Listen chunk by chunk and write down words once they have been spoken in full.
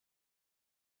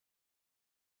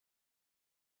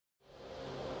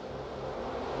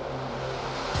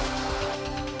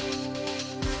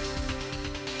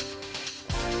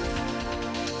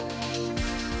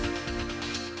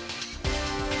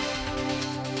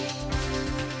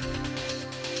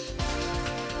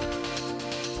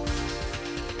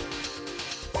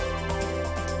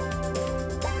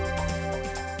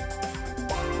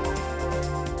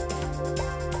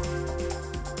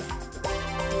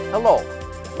Hello,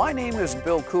 my name is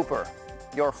Bill Cooper,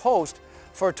 your host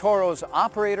for Toro's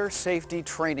Operator Safety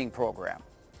Training Program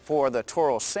for the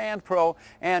Toro Sandpro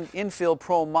and Infield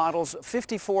Pro models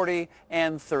 5040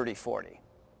 and 3040.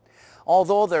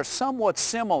 Although they're somewhat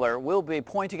similar, we'll be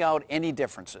pointing out any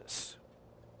differences.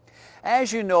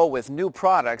 As you know, with new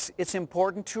products, it's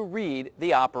important to read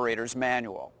the operator's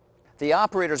manual. The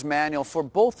operator's manual for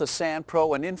both the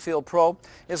Sandpro and Infield Pro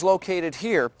is located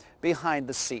here behind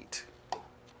the seat.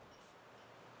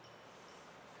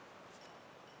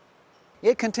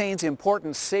 It contains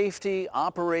important safety,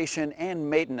 operation, and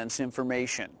maintenance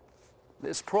information.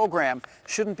 This program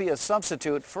shouldn't be a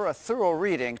substitute for a thorough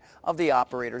reading of the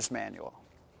operator's manual.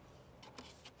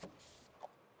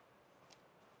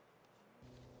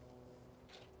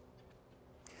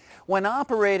 When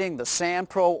operating the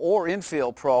Sandpro or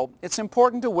Infield Pro, it's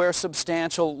important to wear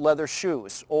substantial leather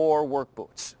shoes or work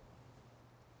boots.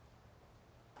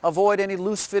 Avoid any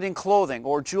loose-fitting clothing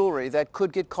or jewelry that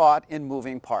could get caught in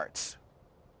moving parts.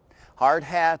 Hard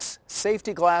hats,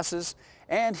 safety glasses,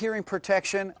 and hearing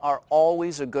protection are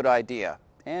always a good idea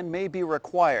and may be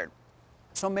required.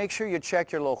 So make sure you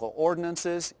check your local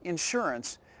ordinances,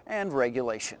 insurance, and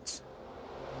regulations.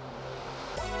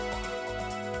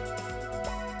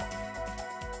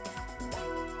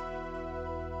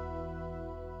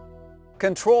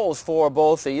 Controls for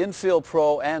both the Infield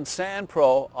Pro and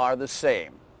Sandpro are the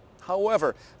same.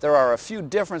 However, there are a few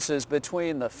differences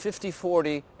between the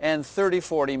 5040 and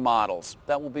 3040 models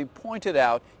that will be pointed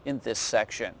out in this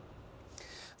section.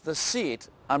 The seat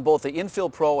on both the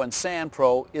Infield Pro and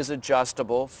Sandpro is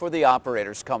adjustable for the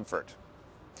operator's comfort.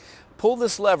 Pull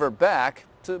this lever back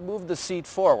to move the seat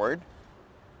forward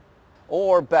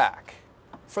or back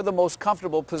for the most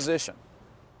comfortable position.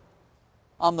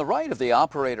 On the right of the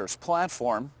operator's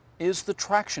platform is the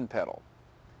traction pedal.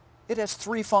 It has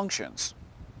three functions.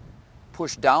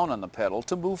 Push down on the pedal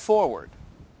to move forward.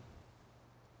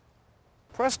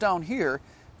 Press down here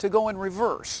to go in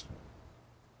reverse.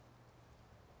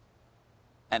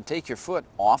 And take your foot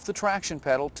off the traction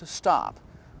pedal to stop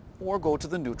or go to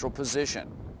the neutral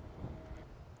position.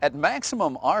 At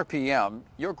maximum RPM,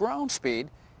 your ground speed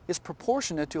is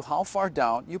proportionate to how far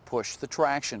down you push the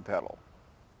traction pedal.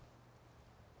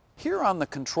 Here on the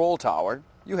control tower,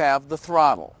 you have the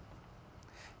throttle.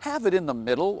 Have it in the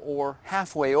middle or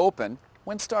halfway open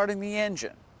when starting the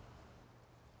engine.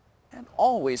 And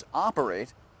always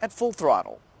operate at full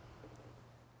throttle.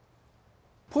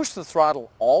 Push the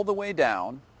throttle all the way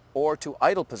down or to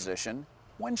idle position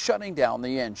when shutting down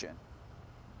the engine.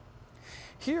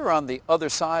 Here on the other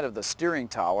side of the steering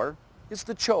tower is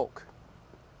the choke.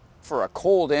 For a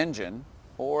cold engine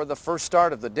or the first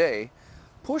start of the day,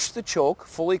 push the choke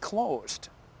fully closed.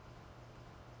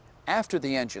 After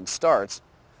the engine starts,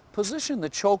 position the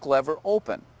choke lever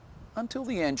open until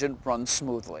the engine runs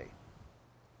smoothly.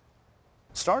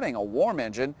 Starting a warm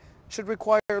engine should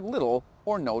require little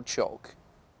or no choke.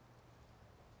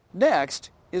 Next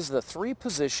is the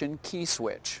three-position key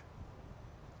switch.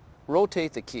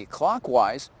 Rotate the key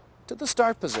clockwise to the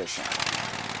start position.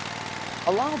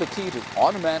 Allow the key to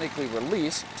automatically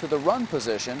release to the run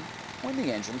position when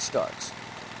the engine starts.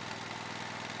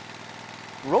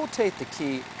 Rotate the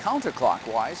key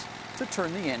counterclockwise to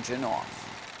turn the engine off.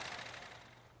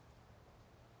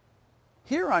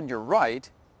 Here on your right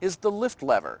is the lift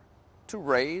lever to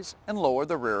raise and lower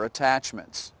the rear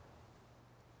attachments.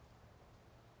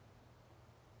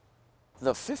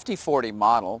 The 5040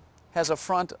 model has a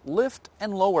front lift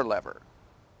and lower lever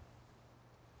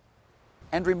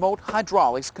and remote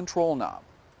hydraulics control knob.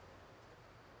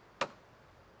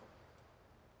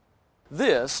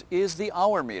 This is the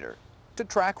hour meter to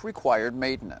track required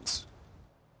maintenance.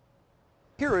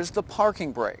 Here is the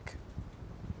parking brake.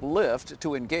 Lift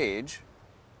to engage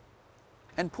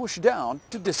and push down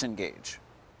to disengage.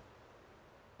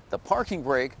 The parking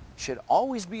brake should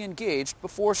always be engaged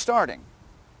before starting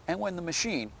and when the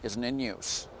machine isn't in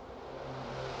use.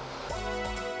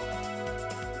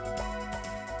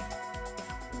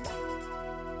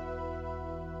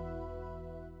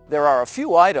 There are a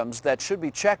few items that should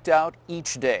be checked out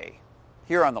each day.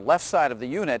 Here on the left side of the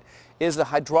unit is the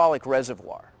hydraulic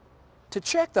reservoir. To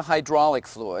check the hydraulic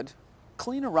fluid,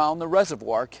 clean around the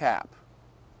reservoir cap.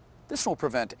 This will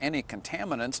prevent any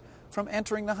contaminants from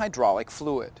entering the hydraulic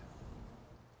fluid.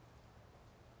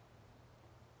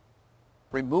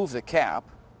 Remove the cap,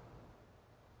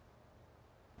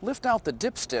 lift out the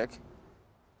dipstick,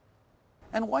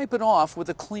 and wipe it off with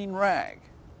a clean rag.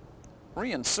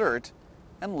 Reinsert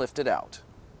and lift it out.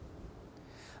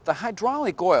 The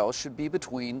hydraulic oil should be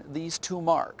between these two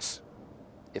marks.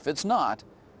 If it's not,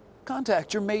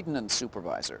 contact your maintenance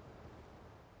supervisor.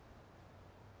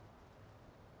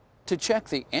 To check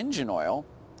the engine oil,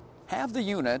 have the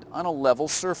unit on a level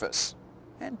surface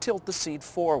and tilt the seat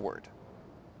forward.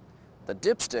 The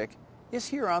dipstick is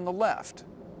here on the left.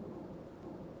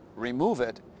 Remove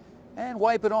it and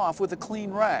wipe it off with a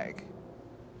clean rag.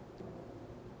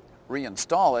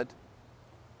 Reinstall it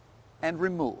and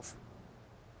remove.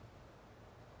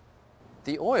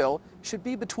 The oil should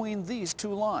be between these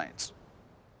two lines.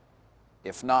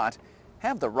 If not,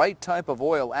 have the right type of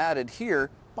oil added here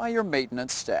by your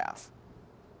maintenance staff.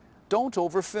 Don't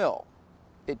overfill.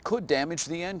 It could damage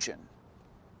the engine.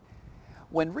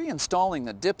 When reinstalling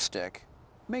the dipstick,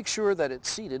 make sure that it's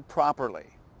seated properly.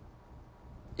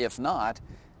 If not,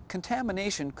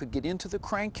 contamination could get into the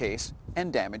crankcase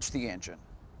and damage the engine.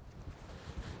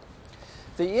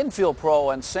 The Infield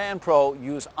Pro and Sandpro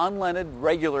use unleaded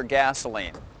regular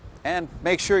gasoline, and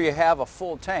make sure you have a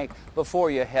full tank before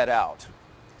you head out.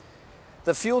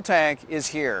 The fuel tank is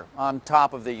here on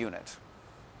top of the unit.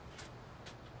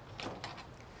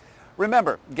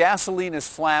 Remember, gasoline is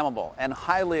flammable and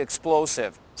highly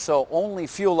explosive, so only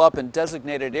fuel up in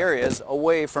designated areas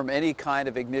away from any kind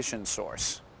of ignition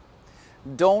source.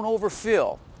 Don't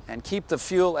overfill and keep the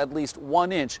fuel at least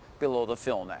 1 inch below the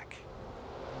fill neck.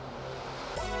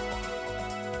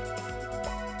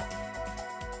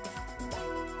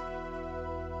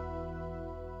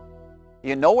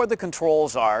 You know where the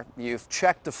controls are, you've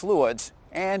checked the fluids,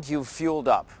 and you've fueled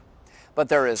up. But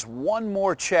there is one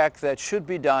more check that should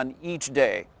be done each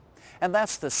day, and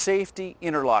that's the safety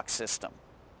interlock system.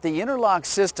 The interlock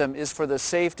system is for the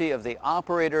safety of the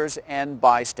operators and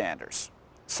bystanders.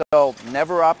 So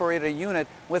never operate a unit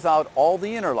without all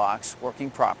the interlocks working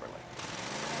properly.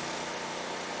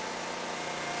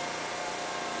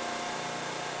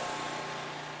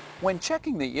 When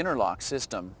checking the interlock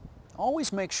system,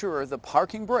 always make sure the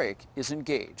parking brake is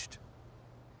engaged.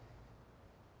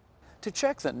 To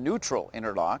check the neutral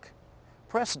interlock,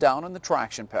 press down on the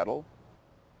traction pedal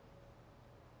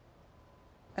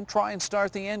and try and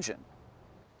start the engine.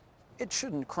 It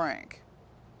shouldn't crank.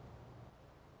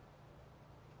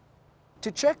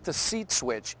 To check the seat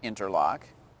switch interlock,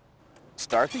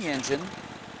 start the engine,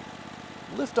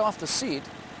 lift off the seat,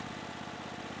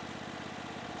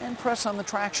 and press on the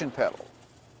traction pedal.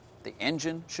 The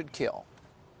engine should kill.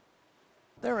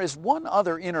 There is one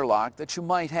other interlock that you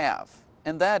might have,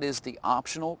 and that is the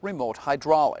optional remote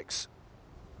hydraulics.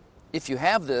 If you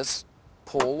have this,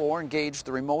 pull or engage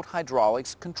the remote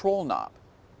hydraulics control knob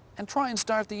and try and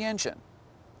start the engine.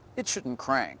 It shouldn't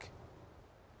crank.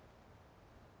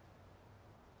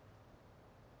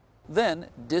 Then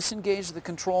disengage the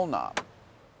control knob.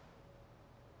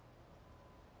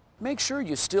 Make sure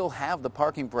you still have the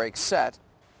parking brake set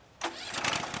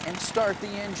and start the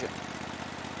engine.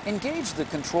 Engage the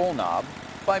control knob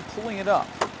by pulling it up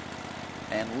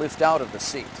and lift out of the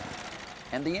seat,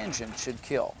 and the engine should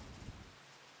kill.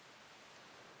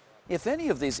 If any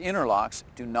of these interlocks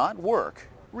do not work,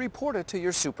 report it to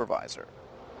your supervisor.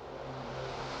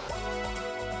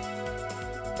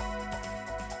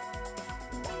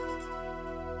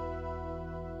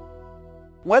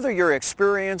 Whether you're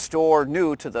experienced or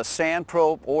new to the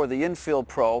Sandpro or the Infield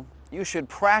Pro, you should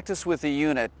practice with the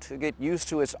unit to get used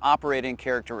to its operating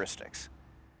characteristics.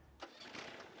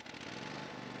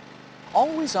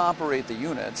 Always operate the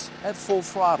units at full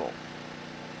throttle.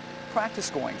 Practice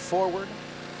going forward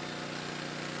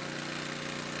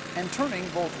and turning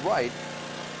both right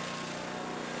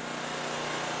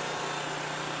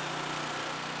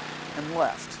and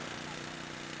left.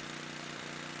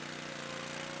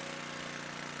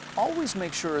 Always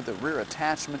make sure the rear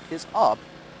attachment is up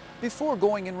before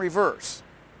going in reverse.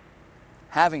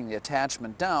 Having the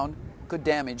attachment down could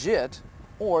damage it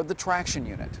or the traction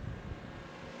unit.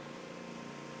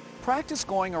 Practice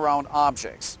going around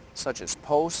objects, such as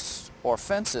posts or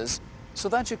fences, so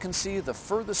that you can see the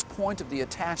furthest point of the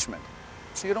attachment,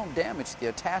 so you don't damage the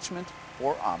attachment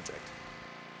or object.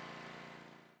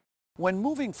 When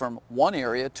moving from one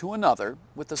area to another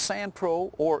with the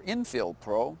Sandpro or Infield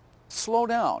Pro, slow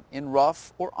down in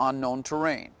rough or unknown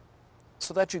terrain,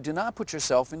 so that you do not put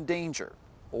yourself in danger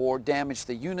or damage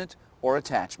the unit or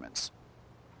attachments.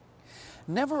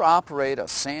 Never operate a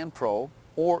Sandpro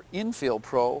or Infield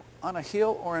Pro on a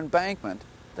hill or embankment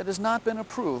that has not been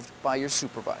approved by your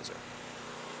supervisor.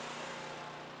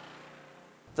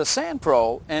 The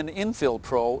Sandpro and Infield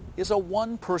Pro is a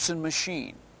one-person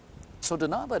machine, so do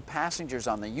not let passengers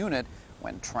on the unit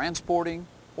when transporting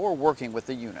or working with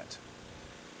the unit.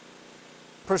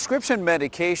 Prescription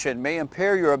medication may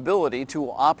impair your ability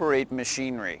to operate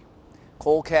machinery.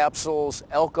 Cold capsules,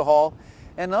 alcohol,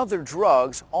 and other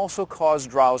drugs also cause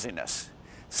drowsiness.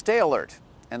 Stay alert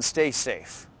and stay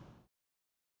safe.